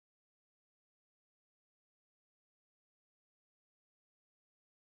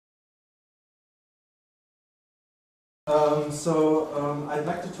I'd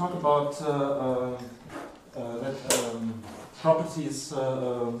like to talk about properties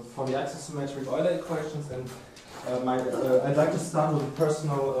for the axisymmetric Euler equations, and I'd like to start with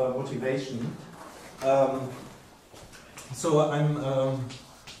personal motivation. I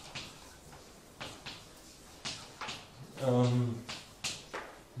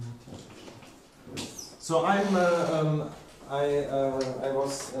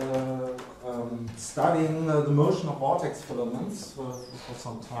was studying the motion of vortex filaments for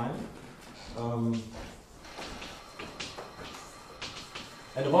some time.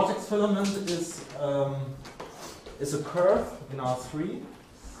 And a vortex filament is a curve in R3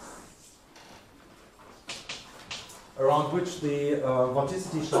 around which the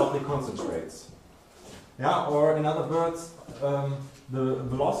vorticity sharply concentrates. Yeah, or in other words, the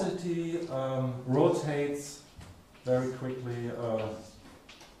velocity rotates very quickly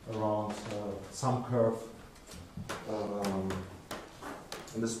around some curve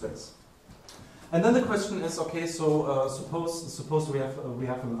in the space. And then the question is, okay, so suppose we have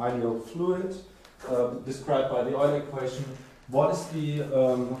an ideal fluid described by the Euler equation. What is the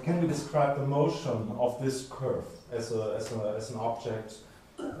can we describe the motion of this curve as an object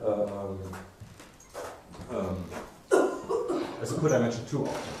as a two-dimensional 2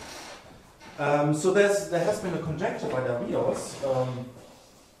 object? So there has been a conjecture by Navier-Stokes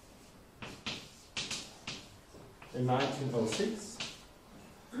in 1906.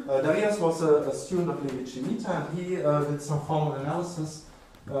 Navier-Stokes was a student of Levi-Civita, and he did some formal analysis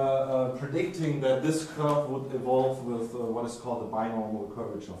predicting that this curve would evolve with what is called the binormal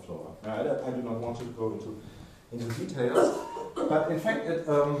curvature flow. I do not want to go into details, but in fact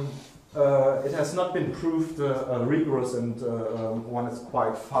it has not been proved rigorous, and one is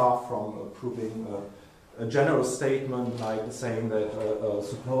quite far from proving a general statement like saying that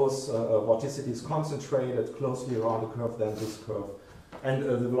suppose vorticity is concentrated closely around the curve, then this curve, and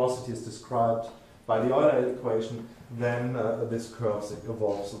the velocity is described by the Euler equation, then this curve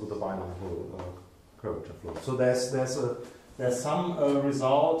evolves with the binomial curvature flow. So there's some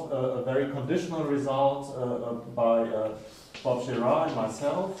result, a very conditional result by Bob Girard and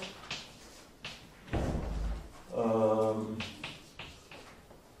myself.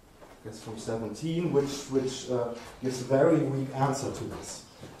 I guess from 17, which gives a very weak answer to this.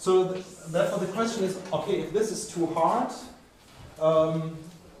 So therefore the question is, okay, if this is too hard,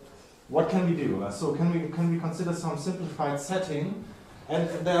 what can we do? So can we consider some simplified setting? And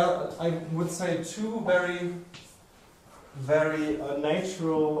there are, I would say, two very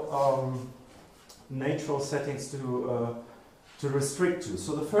natural settings to restrict to.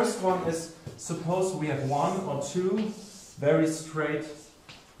 So the first one is, suppose we have one or two very straight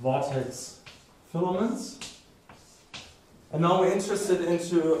vortex filaments, and now we're interested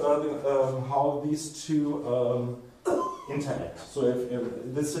into how these two interact. So if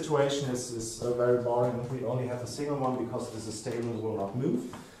this situation is very boring, if we only have a single one because this is stable and will not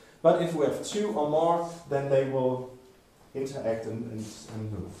move. But if we have two or more, then they will interact and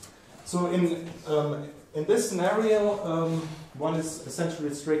move. So in this scenario, one is essentially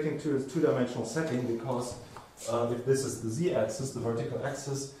restricting to a two-dimensional setting, because if this is the z-axis, the vertical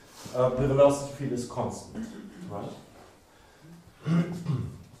axis, the velocity field is constant, right?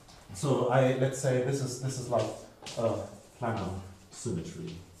 So let's say this is like planar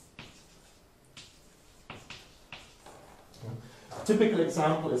symmetry. A typical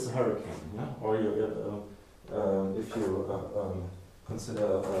example is a hurricane, yeah? Or if you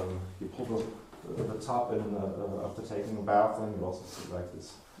consider you pull the top in after taking a bath, then you also see like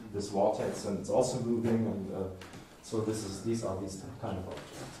this vortex, and it's also moving, and so these are these kind of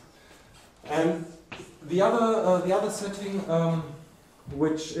objects. And the other setting,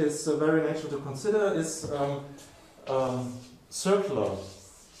 which is very natural to consider, is circular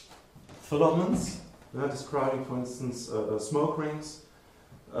filaments, describing, for instance, smoke rings,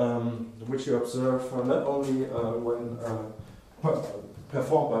 which you observe not only when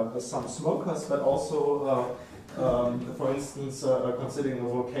performed by some smokers, but also, for instance, considering a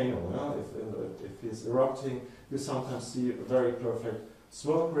volcano. If it's erupting, you sometimes see very perfect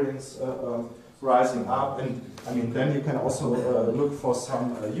smoke rings rising up, and I mean, then you can also look for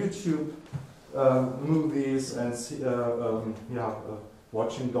some YouTube movies and see,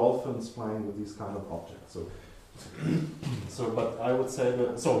 watching dolphins playing with these kind of objects. But I would say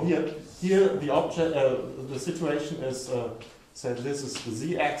that. So here the object, the situation is. So this is the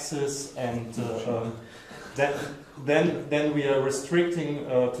z-axis, and then we are restricting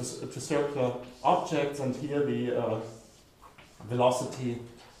to circular objects, and here the velocity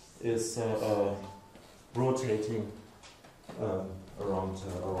is rotating around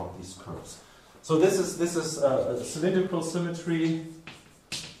these curves. So this is a cylindrical symmetry.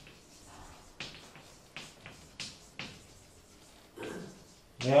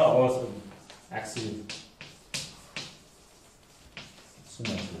 Yeah, or axisymmetric.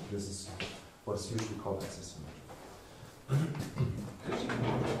 This is what's usually called axisymmetric. Can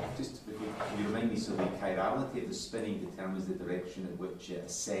you remind me, so the chirality of the spinning determines the direction in which it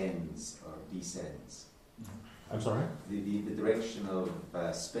ascends or descends? I'm sorry? The direction of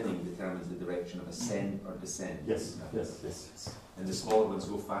spinning determines the direction of ascent or descent. Yes, yes. And the smaller ones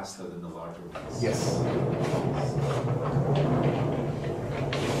go faster than the larger ones. Yes.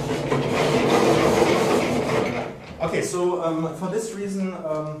 Okay, so for this reason,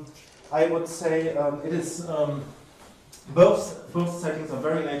 I would say it is both settings are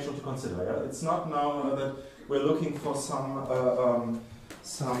very natural to consider. Yeah? It's not now that we're looking for some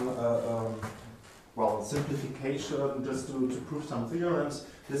simplification just to prove some theorems.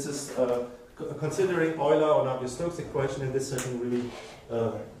 This is considering Euler or Navier-Stokes equation in this setting really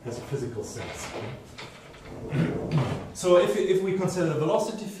has a physical sense. So if we consider the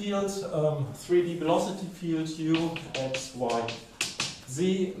velocity field, 3D velocity field u, x, y,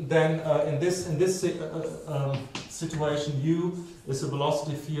 z, then in this situation u is a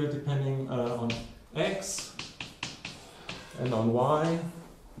velocity field depending on x and on y,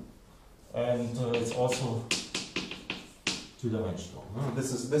 and it's also two-dimensional.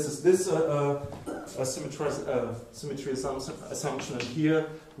 This is symmetry assumption, and here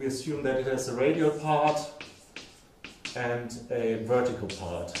we assume that it has a radial part and a vertical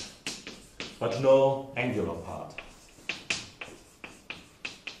part, but no angular part.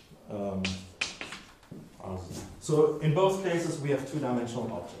 So in both cases we have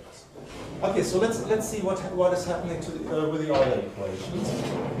two-dimensional objects. Okay, so let's see what is happening to with the Euler equations.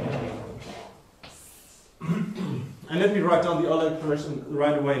 And let me write down the Euler equation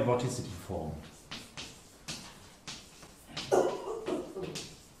right away in vorticity form.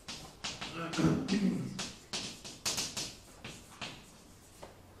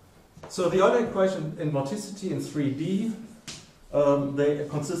 So the Euler equation in vorticity in 3D, they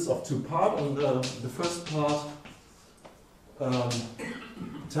consist of two parts. And the first part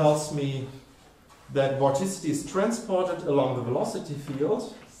tells me that vorticity is transported along the velocity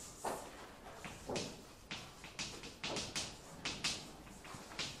field.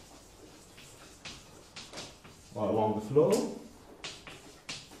 Or along the flow.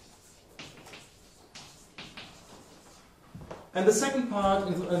 And the second part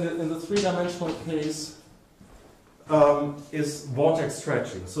in the three-dimensional case is vortex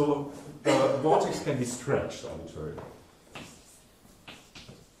stretching. So the vortex can be stretched arbitrarily.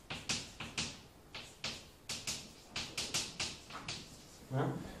 Yeah.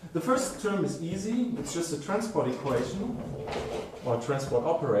 The first term is easy. It's just a transport equation or transport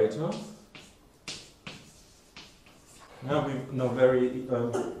operator. Now we know very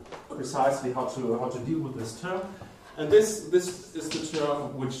precisely how to deal with this term, and this is the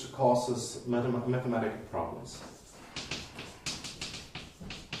term which causes mathematical problems.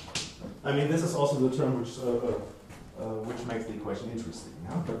 I mean, this is also the term which makes the equation interesting.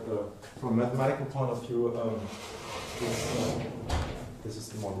 Yeah? But from a mathematical point of view, this is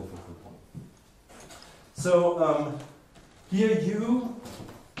the more difficult one. So here u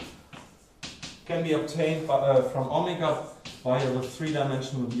can be obtained from omega via the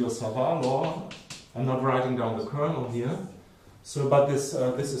three-dimensional Biot-Savart law. I'm not writing down the kernel here. So, but this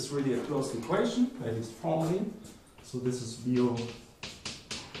is really a closed equation, at least formally. So this is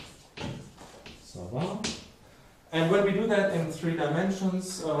Biot-Savart. And when we do that in 3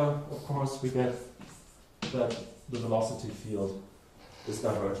 dimensions, of course, we get that the velocity field is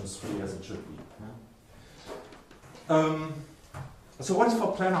divergence-free as it should be. Yeah? So what is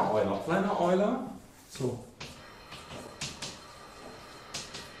for planar Euler? Planar Euler, so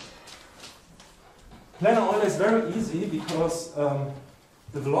planar Euler is very easy because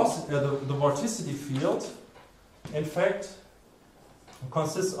the velocity, the vorticity field, in fact,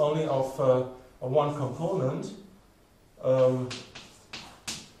 consists only of one component.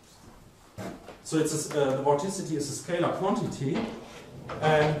 So it's the vorticity is a scalar quantity,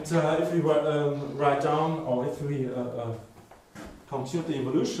 and if we write down, or if we compute the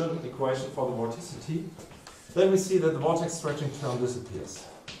evolution equation for the vorticity, then we see that the vortex stretching term disappears.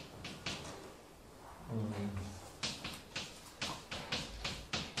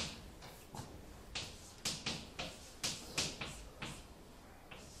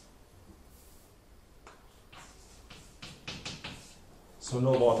 So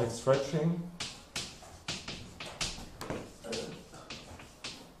no vortex stretching.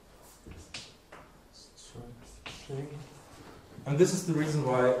 And this is the reason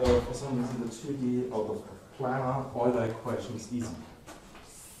why, for some reason, the 2D out of planar Euler equation is easy.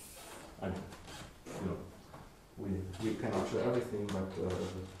 I mean, you know, we cannot show everything, but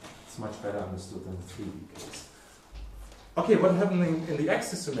it's much better understood than the 3D case. Okay, what happened in the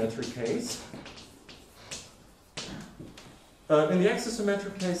axisymmetric case? In the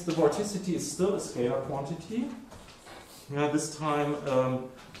axisymmetric case, the vorticity is still a scalar quantity. Now, this time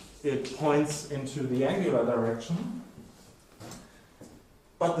it points into the angular direction.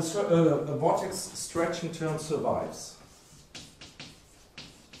 But the vortex stretching term survives.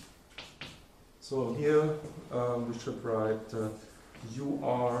 So here we should write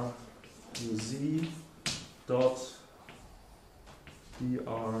UR UZ dot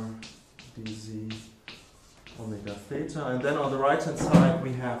dr dz omega theta, and then on the right hand side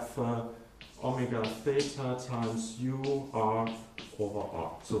we have omega theta times u r over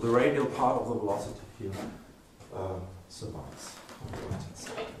r. So the radial part of the velocity here survives on the right hand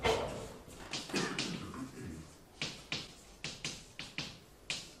side.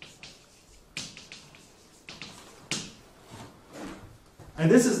 And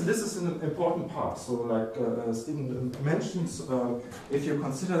this is an important part. So, like Stephen mentions, if you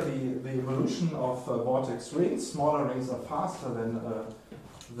consider the evolution of vortex rings, smaller rings are faster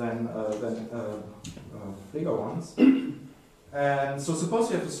than bigger ones. And so,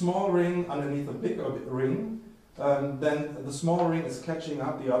 suppose you have a small ring underneath a bigger ring, then the small ring is catching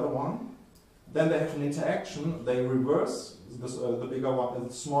up the other one. Then they have an interaction. They reverse. The bigger one,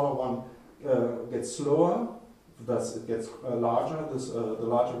 the smaller one gets slower. Thus it gets larger, the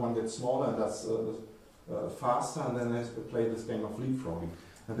larger one gets smaller, and thus faster, and then they play this game of leapfrogging.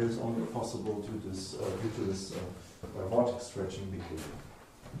 And this is only possible due to this vortex stretching behavior.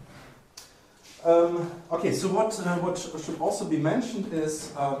 Okay, so what should also be mentioned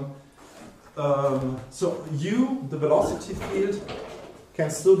is, so u, the velocity field, can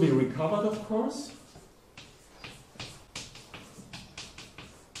still be recovered, of course.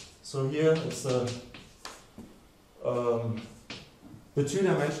 So here it's the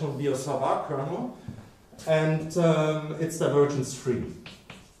two-dimensional Biot-Savart kernel, and it's divergence free.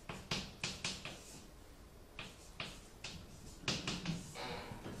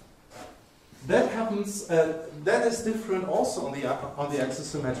 That happens. That is different also on the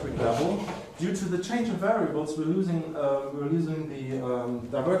axisymmetric level due to the change of variables. We're losing the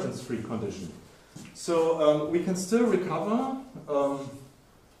divergence free condition. So we can still recover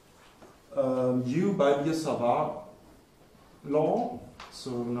u by Biot-Savart law.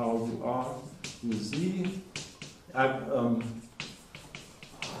 So now you are uz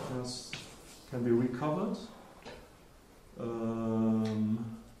can be recovered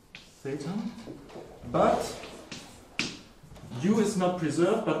theta, but u is not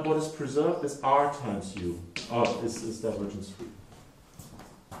preserved, but what is preserved is r times u, is divergence free.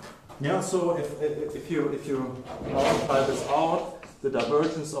 Yeah, so if you multiply this out, the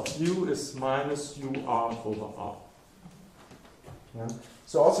divergence of u is minus ur over r. Yeah.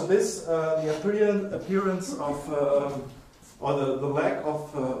 So also this, the appearance of, or the lack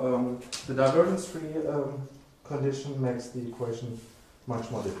of the divergence-free condition makes the equation much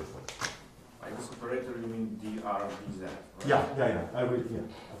more difficult. By this operator you mean dr dz, right? Yeah, I read, yeah,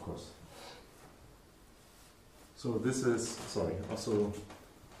 of course. So this is, sorry, also,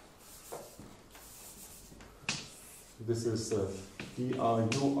 this is dr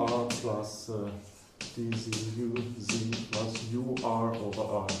plus dz plus ur over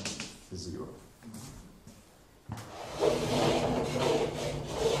r is 0.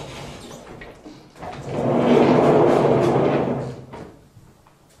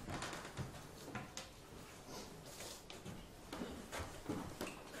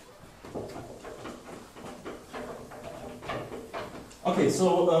 Okay, so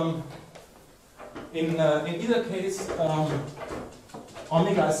in either case,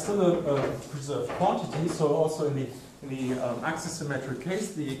 omega is still a preserved quantity, so also in the axisymmetric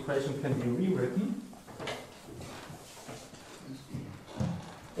case, the equation can be rewritten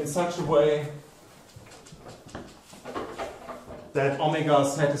in such a way that omega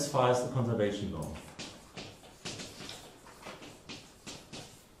satisfies the conservation law.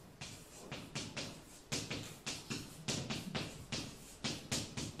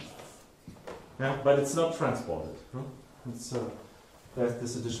 Yeah, but it's not transported. No? It's there's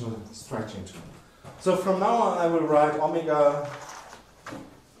this additional stretching term. So from now on, I will write omega.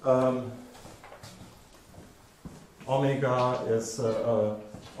 Omega is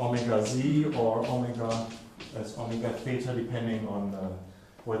omega z, or omega as omega theta, depending on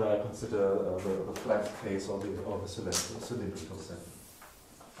whether I consider the flat case or the cylindrical setting.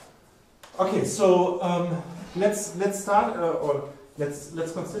 Okay, so let's start or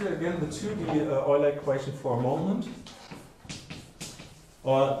let's consider again the 2D Euler equation for a moment.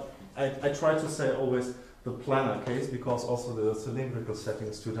 Or I try to say always the planar case because also the cylindrical setting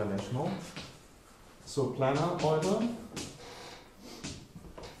is two-dimensional. So planar Euler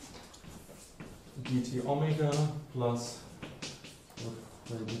dt omega plus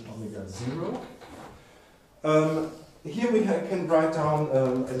omega 0. Here we can write down,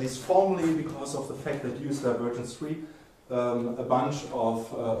 at least formally, because of the fact that use divergence 3, a bunch of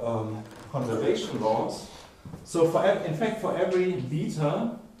conservation laws. So in fact, for every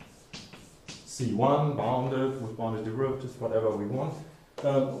beta, C1 bounded with bounded derivatives, whatever we want,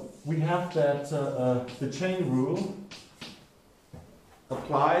 we have that the chain rule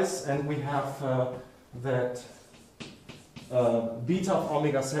applies, and we have that beta of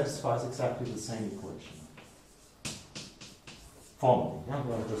omega satisfies exactly the same equation. Formally, yeah,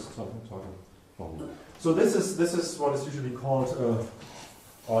 we're just talking formally. So this is what is usually called,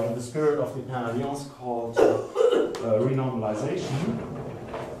 or in the spirit of the Navier-Stokes, called renormalization.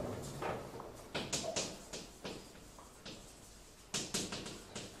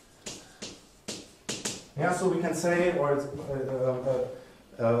 Yeah, so we can say, or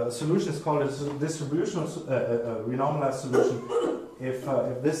solution is called a distributional renormalized solution if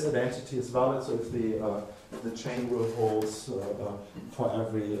this identity is valid. So if the chain rule holds for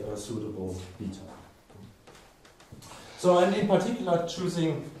every suitable beta. So, and in particular,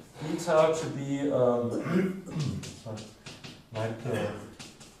 choosing beta to be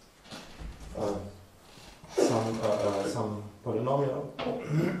some polynomial,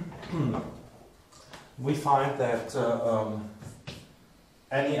 we find that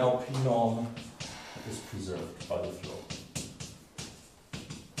any LP norm is preserved by the flow.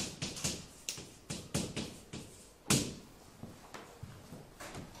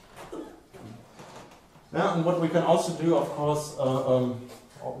 Yeah, and what we can also do, of course,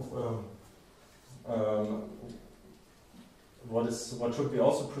 what should be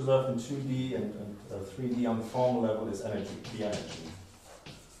also preserved in 2D and 3D on the formal level is energy, the energy.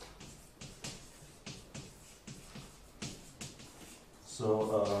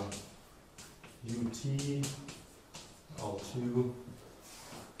 So UT L2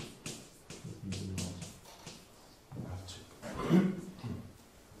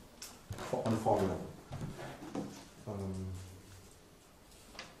 on formula.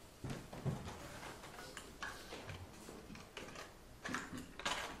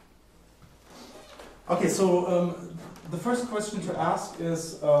 Okay, so the first question to ask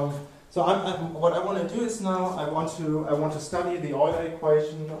is, so what I want to do is now I want to study the Euler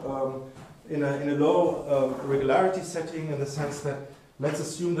equation in a low regularity setting, in the sense that let's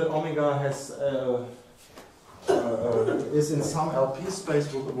assume that omega has is in some LP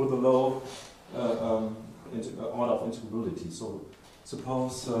space with a low order of integrability. So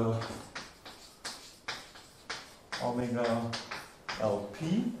suppose omega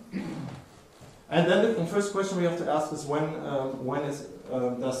LP. And then the first question we have to ask is when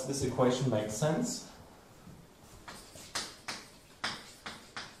does this equation make sense?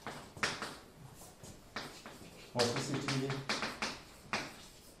 Vorticity.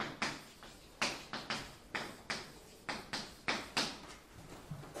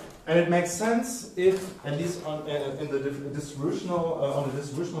 And it makes sense if, at least on the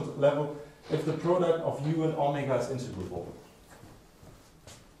distributional level, if the product of u and omega is integrable.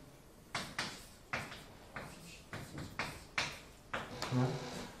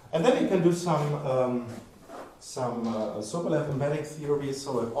 And then you can do some Sobolev embedding theory.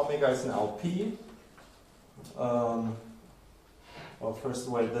 So if omega is an LP, well, first,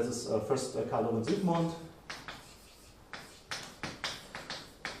 well, this is first Carlo and Sigmund.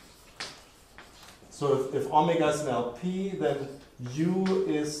 So if omega is an LP, then u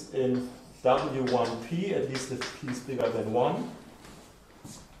is in W1P, at least if p is bigger than 1.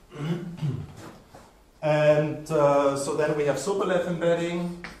 And so then we have Sobolev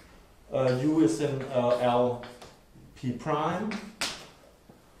embedding. U is in LP prime.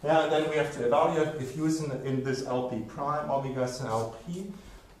 Yeah, and then we have to evaluate if U is in this LP prime, omega is in LP.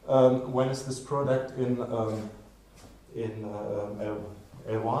 When is this product in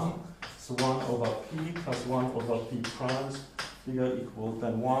L1? So 1 over P plus 1 over P prime is bigger or equal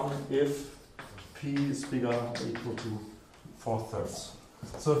than 1 if P is bigger or equal to 4/3.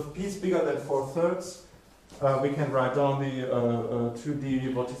 So if P is bigger than 4/3, we can write down the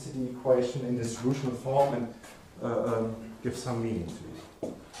 2D vorticity equation in distributional form and give some meaning to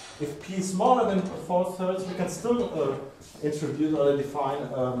it. If P is smaller than 4/3, we can still introduce or define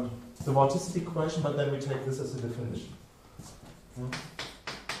the vorticity equation, but then we take this as a definition.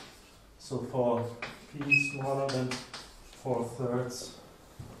 So for P smaller than 4/3.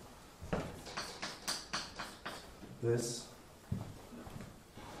 This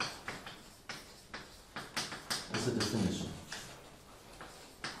is a definition.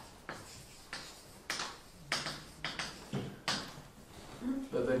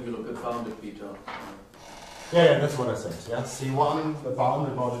 But then you look at bounded beta. Yeah, that's what I said. Yeah, C1, the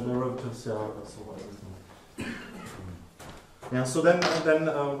bounded about the derivatives, yeah, so everything. Yeah, so then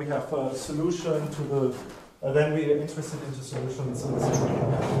we have a solution to the. Then we are interested into solutions in the second.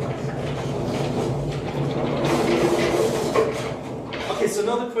 Okay, so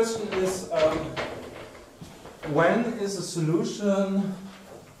now the question is, when is a solution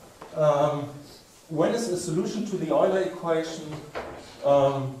to the Euler equation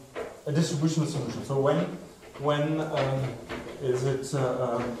a distributional solution? So when is it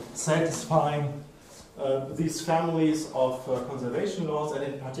satisfying these families of conservation laws, and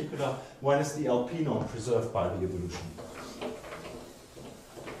in particular, when is the LP norm preserved by the evolution?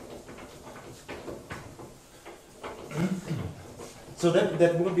 So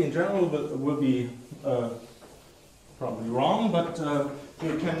that will be in general will be probably wrong, but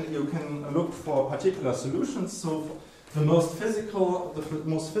you can look for particular solutions. So the most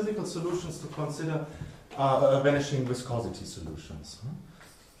physical solutions to consider are vanishing viscosity solutions.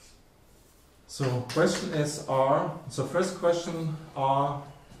 So question is first question are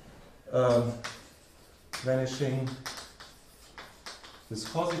vanishing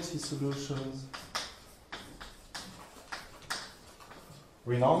viscosity solutions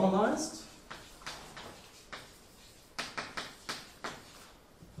renormalized?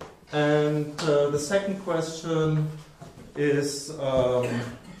 And the second question is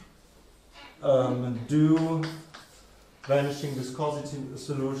do vanishing viscosity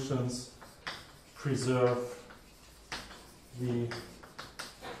solutions preserve the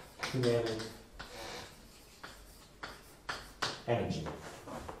kinetic energy?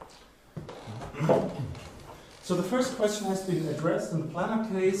 So the first question has been addressed in the planar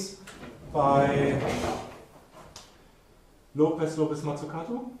case by Lopez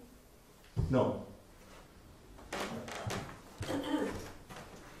Mazzucato? No.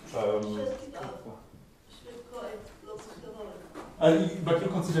 But you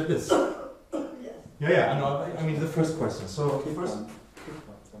consider this? Yes. Yeah, I mean the first question. So first.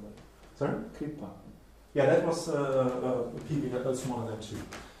 Sorry? Yeah, that was P smaller than 2.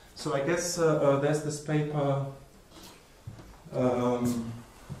 So I guess there's this paper.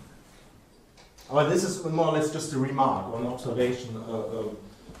 Well, this is more or less just a remark or an observation.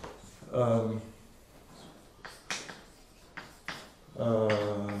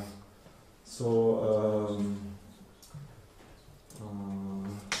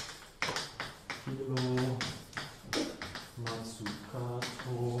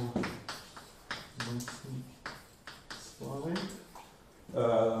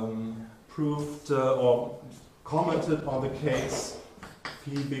 Proved or commented on the case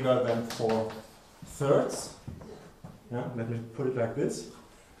P bigger than 4/3. Yeah, let me put it like this.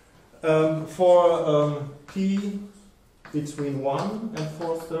 For P between 1 and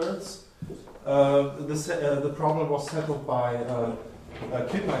 4/3, the problem was settled by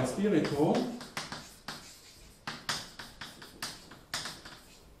Kipper and Spirito.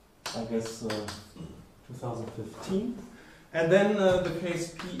 I guess 2015. And then the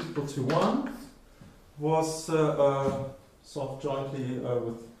case P equal to 1 was solved jointly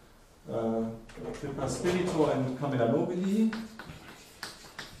with Kipper, Spirito, and Camilla Nobili.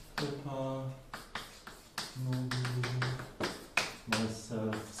 Kipper, Nobili,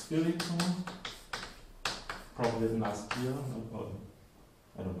 myself, Spirito. Probably last year, or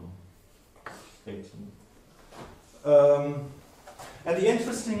I don't know, 18. And the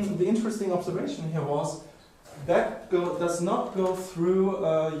interesting observation here was that does not go through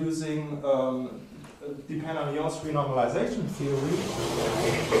using depend on Lyon's renormalization theory,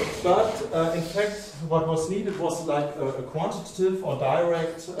 but in fact what was needed was like a quantitative or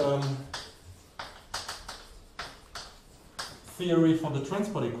direct theory for the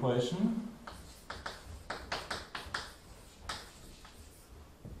transport equation,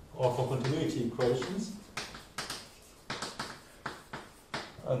 or for continuity equations.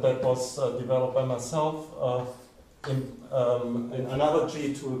 That was developed by myself in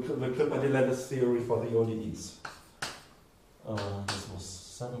analogy to the Clipper-Deledis theory for the ODEs. This was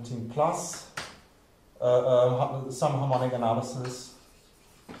 17 plus some harmonic analysis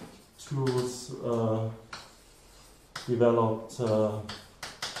tools developed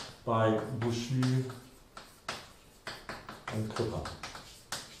by Bouchy and Clipper.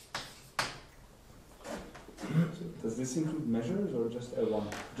 So does this include measures or just L1?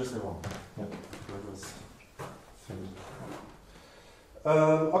 Just L1. Yeah.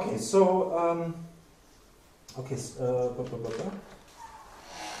 Okay, so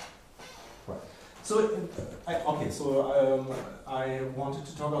right. So I wanted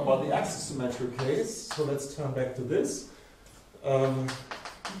to talk about the axisymmetric case. So let's turn back to this.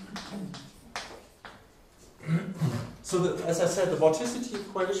 So as I said, the vorticity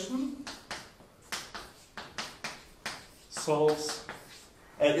equation solves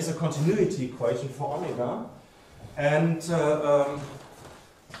is a continuity equation for omega, and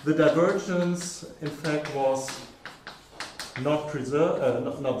the divergence, in fact, was not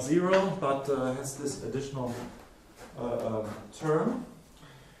preserved, not zero, but has this additional term.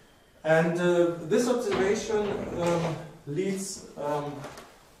 And this observation leads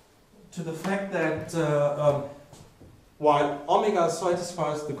to the fact that while omega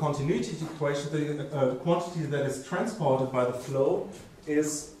satisfies the continuity equation, the quantity that is transported by the flow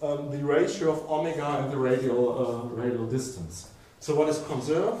is the ratio of omega and the radial distance. So what is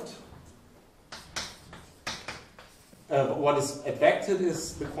conserved, what is advected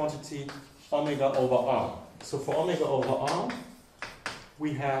is the quantity omega over r. So for omega over r,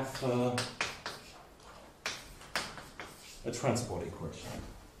 we have a transport equation.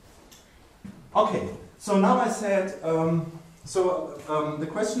 Okay, so now I said, the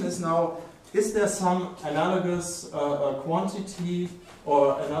question is now, is there some analogous quantity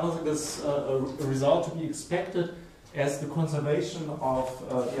or analogous result to be expected as the conservation of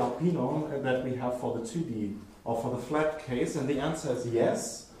the LP norm that we have for the 2D or for the flat case? And the answer is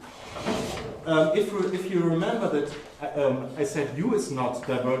yes. If you remember that I said U is not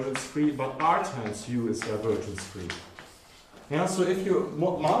divergence free, but R times U is divergence free. Yeah, so if you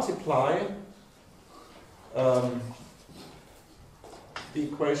multiply the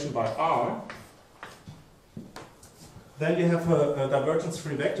equation by R, then you have a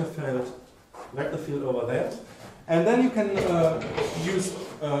divergence-free vector field over that, and then you can use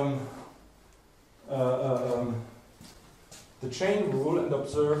the chain rule and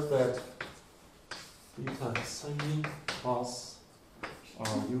observe that beta c plus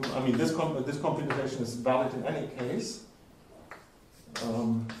RU. I mean, this computation is valid in any case.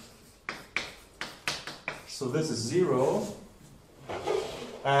 So this is 0,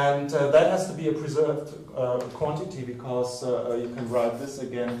 and that has to be a preserved quantity because you can write this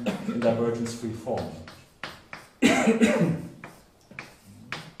again in divergence-free form.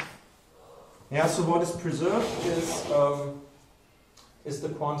 Yeah. So what is preserved is the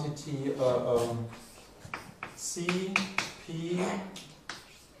quantity C P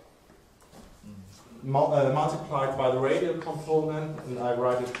multiplied by the radial component, and I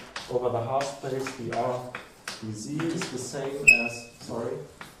write it over the half space. dr dz is the same as, sorry,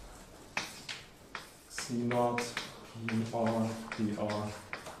 C naught pr dr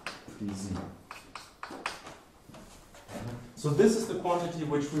dz. So this is the quantity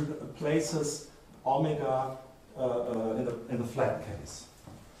which replaces omega in the flat case.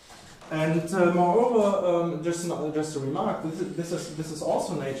 And moreover, just a remark, this is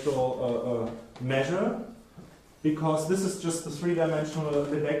also natural measure, because this is just the three-dimensional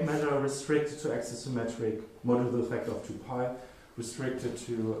Lebesgue measure restricted to axisymmetric modulo the factor of 2 pi, restricted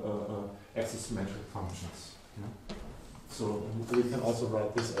to axisymmetric functions. Yeah? So we can also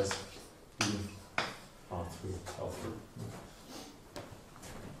write this as R3, L3.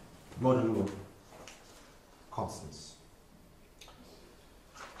 Modulo constants.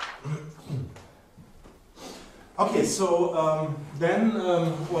 Okay, so then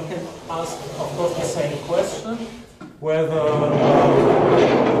one can ask, of course, the same question, whether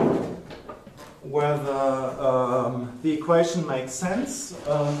the equation makes sense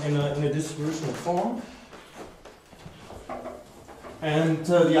in a distributional form. And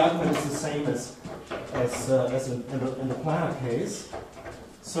the argument is the same as in the planar case.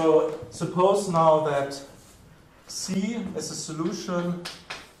 So suppose now that C is a solution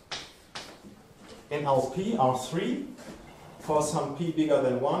in LP, R3, for some p bigger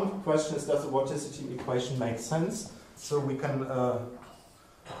than 1. The question is, does the vorticity equation make sense? So we can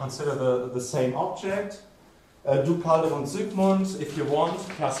consider the same object. Do Calder und Zygmunt, if you want,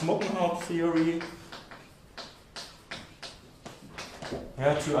 plus Muckenhaupt theory.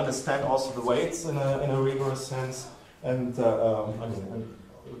 Yeah, to understand also the weights in a rigorous sense. And I mean,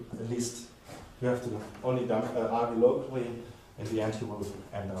 at least you have to only argue locally. In the end, you will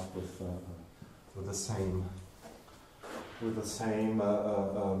end up with the same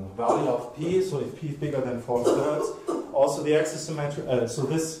value of p. So if p is bigger than 4/3, also the axisymmetric. So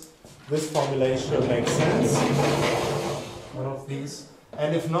this formulation makes sense. One of these,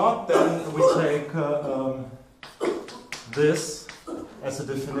 And if not, then we take this as a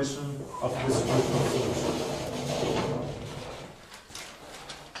definition of distributional solution.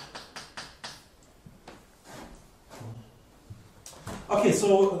 Okay,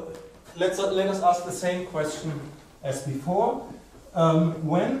 so let us ask the same question as before.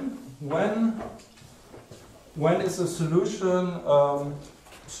 When is a solution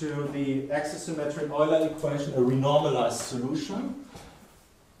to the axisymmetric Euler equation a renormalized solution?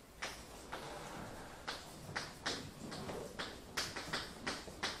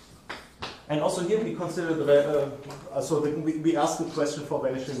 And also here we consider we ask the question for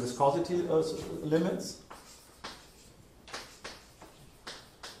vanishing viscosity limits.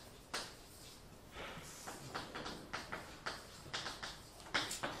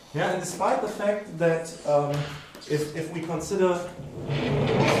 Yeah, and despite the fact that if we consider,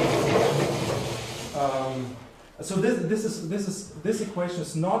 so this equation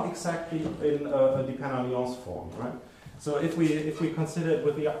is not exactly in a Dupin-Alliance form, right? So if we consider it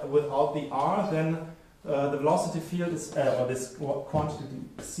without the r, then the velocity field is or this quantity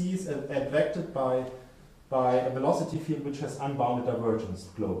c is advected by a velocity field which has unbounded divergence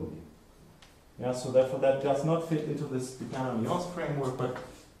globally. Yeah, so therefore that does not fit into this Dupin-Alliance framework, but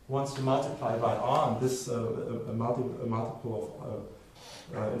once you multiply by r, and this a multiple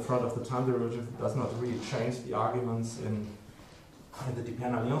of in front of the time derivative does not really change the arguments in the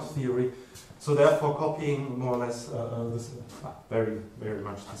Dupin-Alliance theory. So therefore, copying more or less this very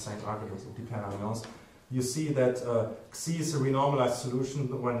much the same arguments of Dupin-Alliance, you see that Xi is a renormalized solution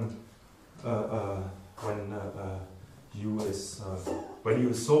when U is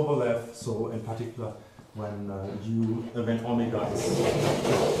Sobolev. So in particular, when omega is.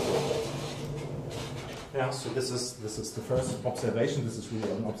 Yeah. So this is the first observation. This is really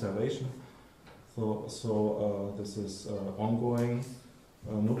an observation. So this is ongoing.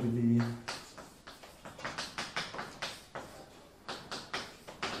 Nobili.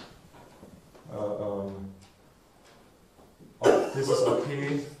 This is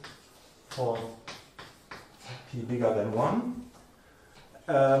okay for p bigger than 1.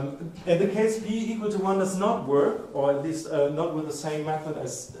 In the case p equal to 1 does not work, or at least not with the same method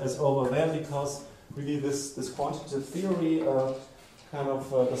as over there, because really this quantitative theory kind of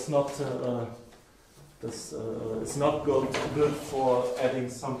does not it's not good for adding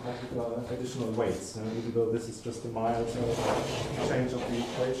some particular additional weights. Even though this is just a mild change of the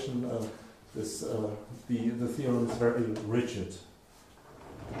equation, the theorem is very rigid.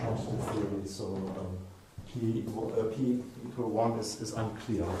 Quantitative theory, so p equal 1 is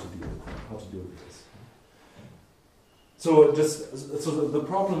unclear how to deal with this. So the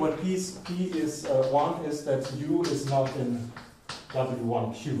problem with p is 1 is that u is not in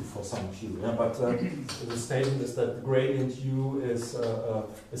W1Q for some Q, yeah? But the statement is that the gradient U is a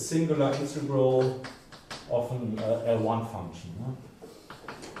singular integral of an L1 function. Yeah?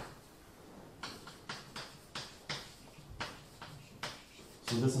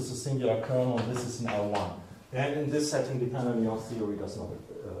 So this is a singular kernel, this is an L1. And in this setting, the Dupin-Alliance theory does not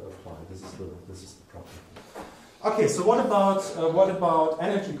apply. This is the problem. Okay, so what about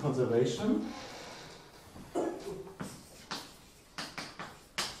energy conservation?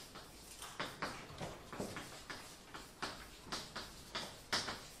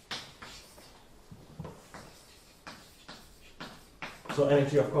 So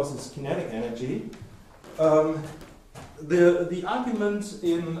energy, of course, is kinetic energy. The argument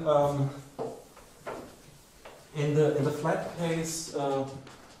in the flat case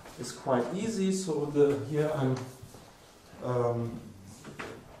is quite easy. So here I'm.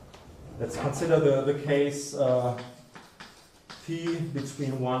 Let's consider the case p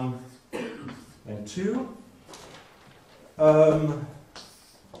between 1 and 2.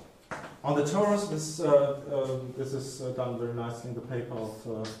 On the torus, this is done very nicely in the paper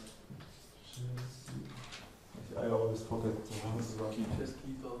of. I always forget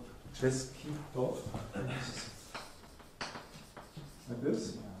Cheskidov. Like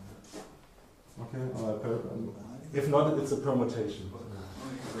this? Okay. If not, it's a permutation.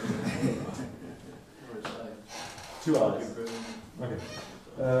 Two eyes. Okay.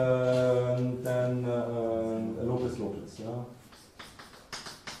 Then Lopez, yeah.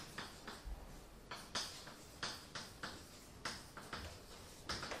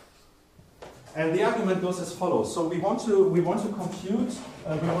 And the argument goes as follows. So we want to compute,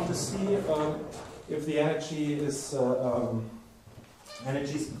 we want to see if the energy is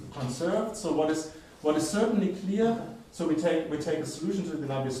conserved. So what is certainly clear. So we take a solution to the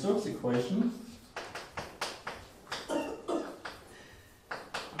Navier-Stokes equation.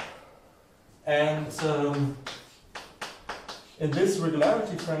 And in this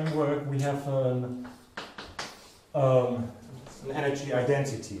regularity framework, we have an energy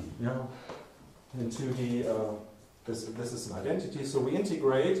identity. Yeah? Into the this is an identity. So we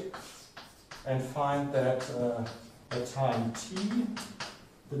integrate and find that at time t,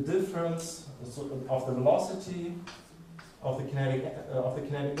 the difference of the velocity of the kinetic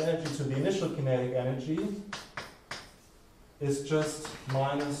energy to the initial kinetic energy is just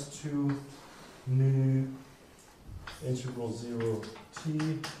minus 2 nu integral 0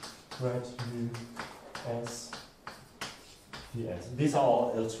 t grad nu s ds. These are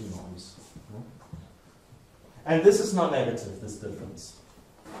all L2 norms. And this is not negative, this difference.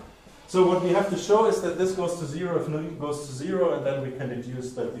 So what we have to show is that this goes to 0 if nu goes to 0, and then we can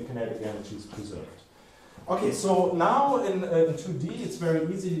deduce that the kinetic energy is preserved. Okay, so now in 2D it's very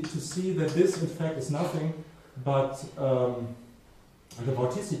easy to see that this in fact is nothing but the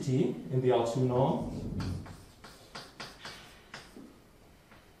vorticity in the L2 norm.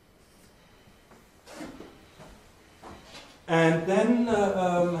 And then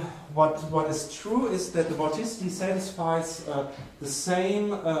what is true is that the vorticity satisfies the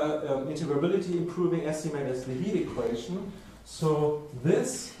same integrability improving estimate as the heat equation. So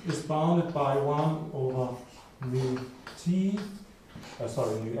this is bounded by 1 over mu t,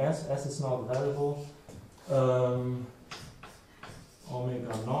 mu s. S is not a variable.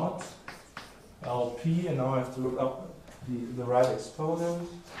 Omega naught Lp, and now I have to look up the right exponent,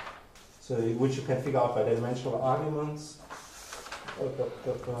 so which you can figure out by dimensional arguments.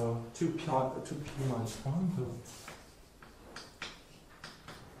 2p minus 1.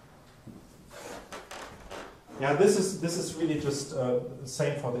 Yeah, this is really just the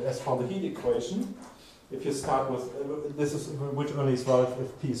same as for the heat equation. If you start with this is which only is valid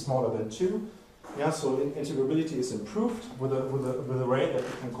if p is smaller than 2. Yeah, so integrability is improved with a rate that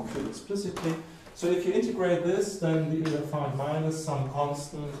you can compute explicitly. So if you integrate this, then you will find minus some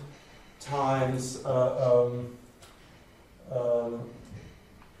constant times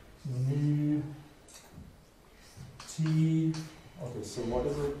mu t. Okay, so what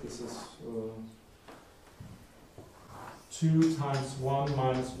is it? This is 2 times 1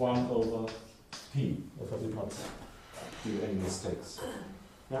 minus 1 over p, if I did not do any mistakes.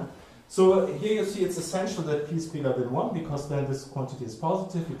 Yeah? So here you see it's essential that p is bigger than 1, because then this quantity is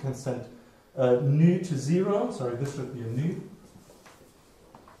positive. You can send nu to 0. Sorry, this should be a nu.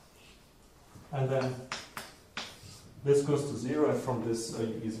 And then this goes to 0, and from this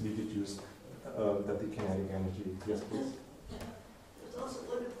you easily deduce that the kinetic energy. Yes, please? There's also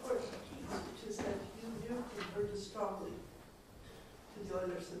one important piece, which is that you converges strongly to the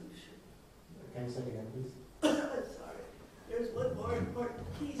Euler solution. Can you say it again, please? Sorry. There's one more important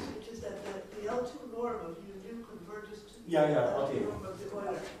piece, which is that the L2 norm of u converges to the okay. norm of the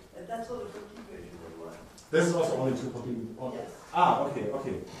Euler, and that's only for t greater than 1. This is also only 2 for p. Yes. Ah, okay.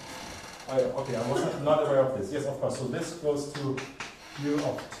 Okay, I was not aware of this. Yes, of course. So this goes to u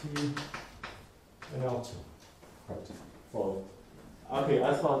of t in L2. Right. Well, okay,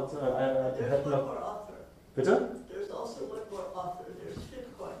 I thought I There's had one not. more author. Bitte? There's also one more author. There's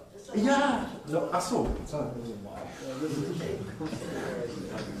Fitcoin. Ja! No, ach so.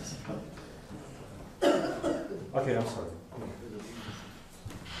 Okay, I'm sorry.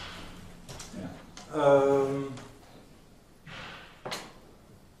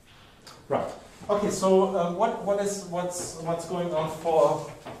 Right. Okay. So what's going on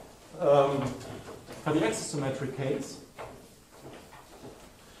for the axisymmetric case?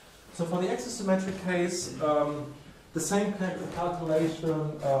 So for the axisymmetric case, the same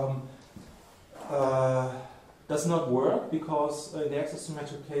calculation does not work, because in the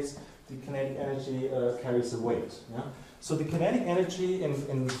axisymmetric case, the kinetic energy carries a weight. Yeah? So the kinetic energy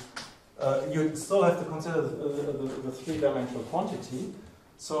you still have to consider the three-dimensional quantity.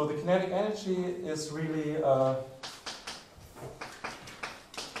 So the kinetic energy is really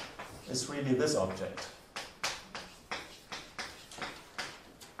this object,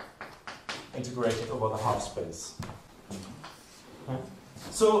 integrated over the half space. Okay.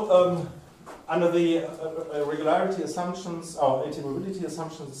 So under the regularity assumptions or integrability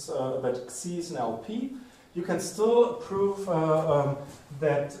assumptions about X's and LP, you can still prove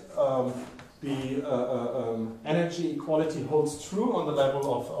that the energy equality holds true on the level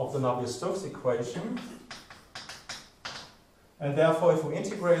of the Navier-Stokes equation. And therefore, if we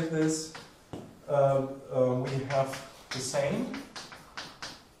integrate this, we have the same.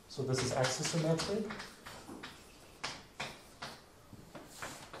 So this is axisymmetric.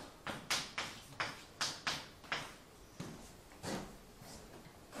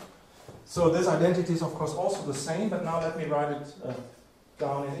 So this identity is of course also the same, but now let me write it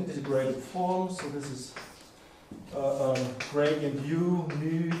down in integrated form. So this is gradient u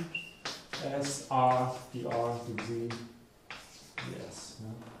mu s r dr dz yes.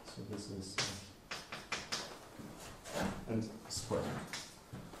 Yeah? So this is and square.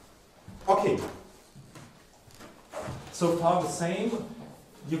 Okay. So far the same.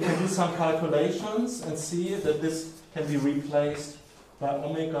 You can do some calculations and see that this can be replaced by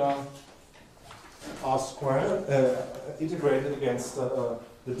omega r squared integrated against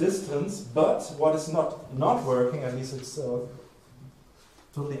the distance. But what is not working, at least it's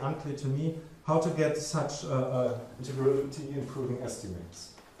totally unclear to me, how to get such integrability improving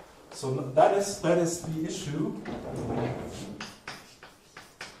estimates. So that is the issue.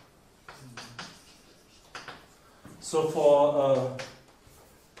 So for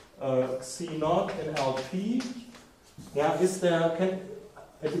C naught and LP, yeah, is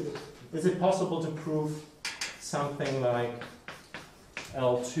it possible to prove something like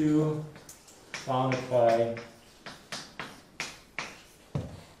L2 bounded by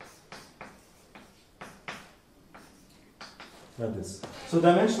this? So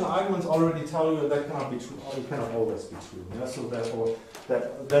dimensional arguments already tell you that cannot be true, or it cannot always be true. Yeah? So therefore,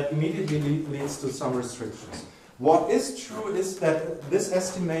 that immediately leads to some restrictions. What is true is that this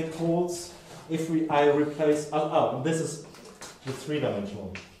estimate holds if I replace. This is the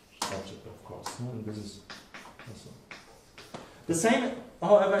three-dimensional object, of course. And this is also. The same,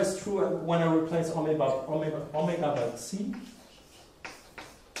 however, is true when I replace omega by c.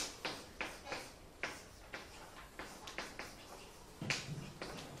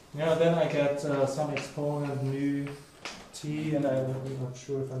 Yeah, then I get some exponent mu t, and I'm not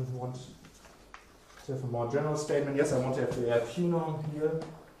sure if I want to have a more general statement. Yes, I want to have the Q norm here.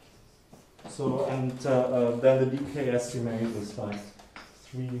 So, and then the decay estimate is like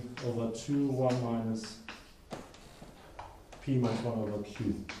 3 over 2, 1 minus p minus 1 over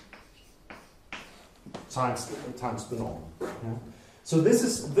q times the norm. Yeah. So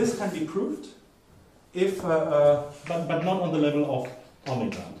this can be proved if, but not on the level of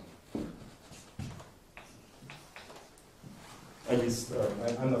omega. At least,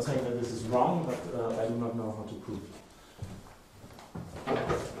 I'm not saying that this is wrong, but I do not know how to prove it.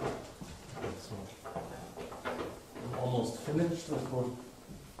 So, I'm almost finished. I will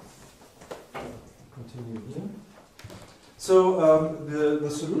continue here. So the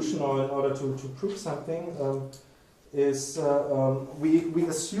solution, or in order to prove something, is we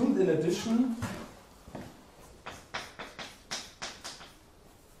assumed in addition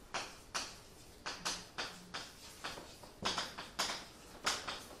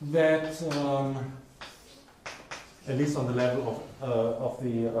that at least on the level of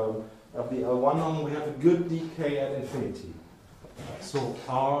the L1 norm, we have a good decay at infinity. So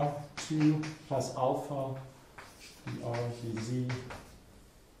R2 plus alpha dr dz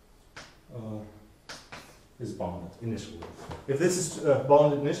is bounded initially. If this is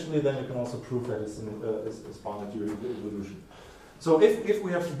bounded initially, then you can also prove that it's bounded during the evolution. So if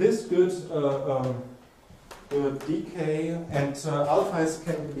we have this good decay, and alpha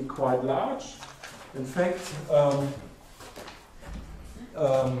can be quite large. In fact,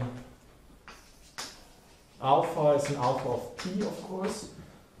 alpha is an alpha of p, of course,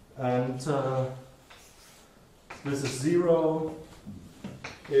 and this is 0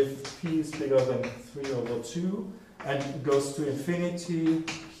 if p is bigger than 3 over 2, and it goes to infinity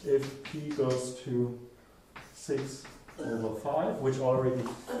if p goes to 6 over 5, which already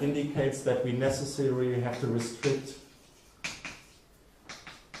indicates that we necessarily have to restrict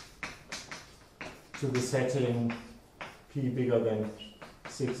to the setting p bigger than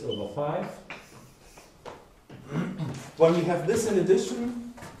 6 over 5. When we have this in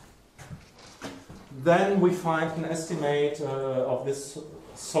addition, then we find an estimate of this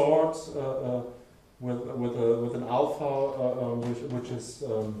sort with an alpha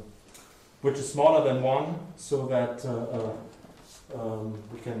which is smaller than 1, so that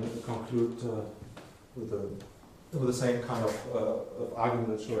we can conclude with the same kind of argument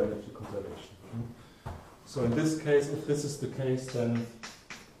that show energy conservation. So in this case, if this is the case, then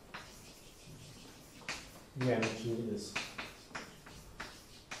the energy is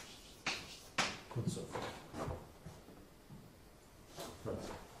conserved. Right.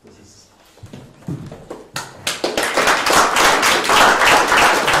 This is.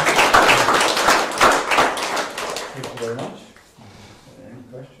 Thank you very much. Any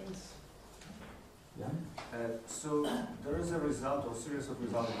questions? Yeah. So there is a result or series of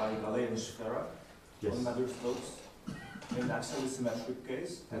results by Galean Schfera on Navier-Stokes in axisymmetric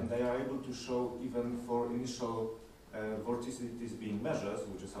case, and they are able to show even for initial vorticities being measures,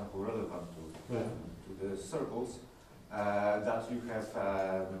 which is somehow relevant to the circles, that you have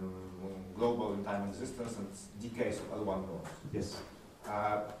global in time existence and decays of L1 nodes. Yes.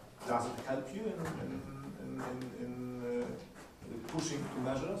 Does it help you in pushing to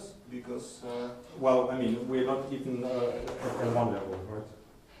measures? Because well, I mean, we're not even at one level, right?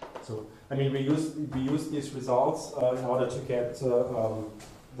 So, I mean, we use these results in order to get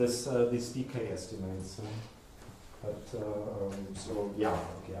these decay estimates. But so yeah,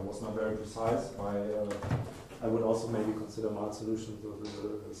 okay, I was not very precise. I would also maybe consider mild solutions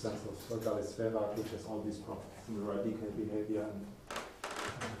with the sense of Galley-Sphera, which has all these similar decay behavior, and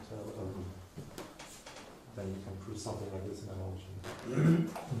then you can prove something like this in a motion.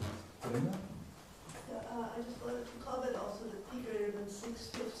 I just wanted to comment also that P greater than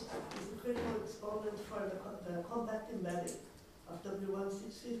 6/5 is a critical exponent for the compact embedding of W1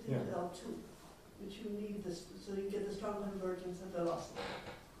 6/5 into L2, which you need this, so you get the strong convergence at velocity,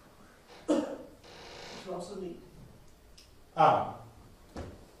 which you also need. Ah,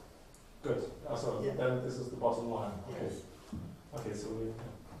 good. So Yeah. then this is the bottom line. Okay. Yes. Okay, so we,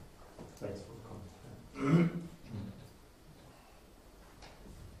 thanks for the comment.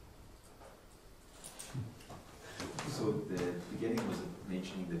 So the beginning was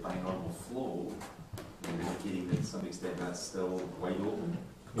mentioning the binormal flow, and indicating that to some extent that's still wide open.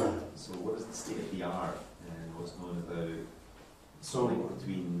 Yeah. So what is the state of the art and what's known about So link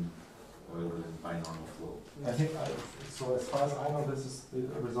between Euler and binormal flow? I think, so as far as I know, this is the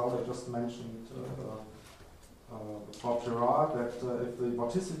result I just mentioned for Gerard, that if the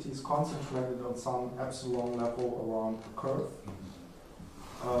vorticity is concentrated on some epsilon level around the curve,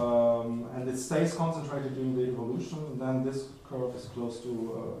 and it stays concentrated during the evolution, then this curve is close to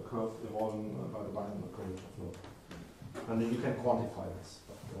a curve evolving by the binomial curvature flow. And then you can quantify this.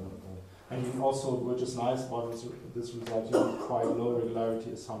 And you also, which is nice about this result, you have quite low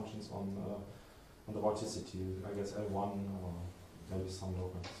regularity assumptions on the vorticity, I guess L1 or maybe some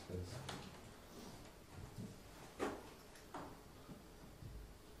local space.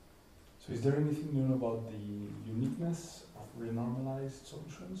 So is there anything known about the uniqueness of renormalized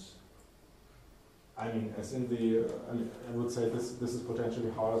solutions? I mean, as in the, I would say this is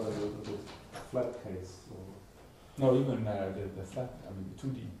potentially harder than the flat case. So. No, even the flat, I mean the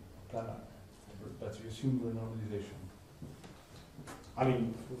 2D planar, but you assume renormalization. I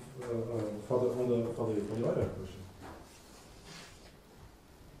mean, for the Euler version.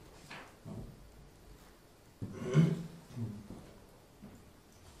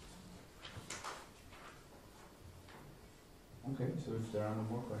 Okay, so if there are no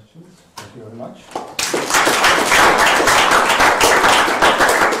more questions, thank you very much.